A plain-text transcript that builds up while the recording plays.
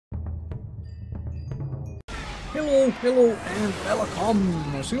Hello and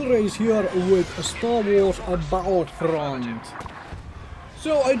welcome! Silrace here with Star Wars Battlefront.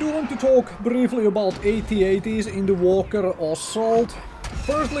 So I do want to talk briefly about AT-ATs in the Walker Assault.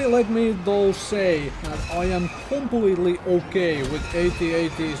 Firstly, let me though say that I am completely okay with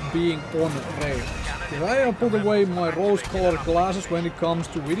AT-ATs being on rails. I have put away my rose-colored glasses when it comes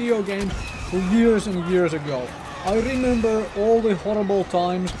to video games for years and years ago. I remember all the horrible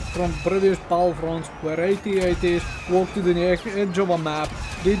times from previous Battlefronts where AT-ATs walked to the edge of a map,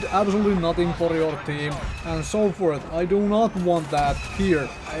 did absolutely nothing for your team, and so forth. I do not want that here,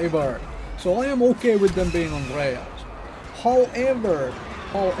 ever. So I am okay with them being on rails. However,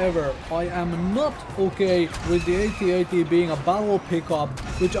 I am not okay with the AT-AT being a battle pickup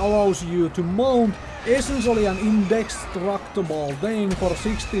which allows you to mount essentially an indestructible thing for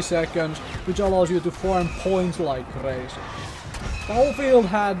 60 seconds, which allows you to farm points like crazy. Battlefield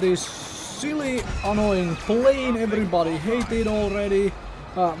had this silly, annoying plane everybody hated already,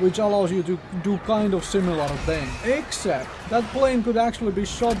 which allows you to do kind of similar thing. Except that plane could actually be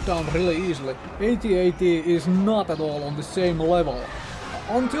shot down really easily. AT-AT is not at all on the same level.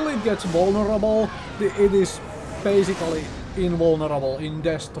 Until it gets vulnerable, it is basically invulnerable,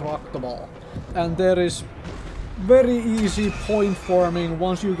 indestructible. And there is very easy point farming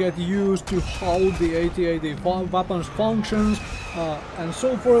once you get used to how the AT-AT weapons functions and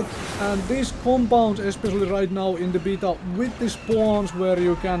so forth. And this compounds, especially right now in the beta, with the spawns where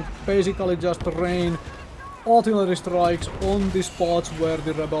you can basically just rain artillery strikes on the spots where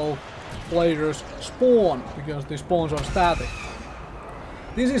the rebel players spawn, because the spawns are static.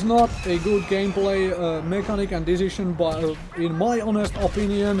 This is not a good gameplay mechanic and decision, but in my honest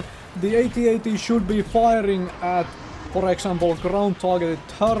opinion, the AT-AT should be firing at, for example, ground targeted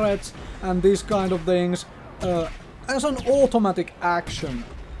turrets and these kind of things as an automatic action.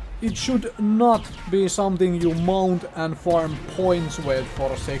 It should not be something you mount and farm points with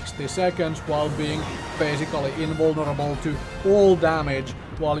for 60 seconds while being basically invulnerable to all damage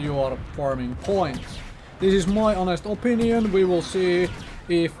while you are farming points. This is my honest opinion. We will see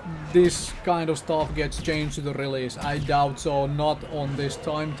if this kind of stuff gets changed to the release. I doubt so, not on this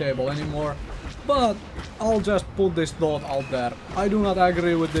timetable anymore. But I'll just put this thought out there. I do not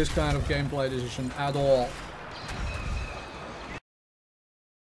agree with this kind of gameplay decision at all.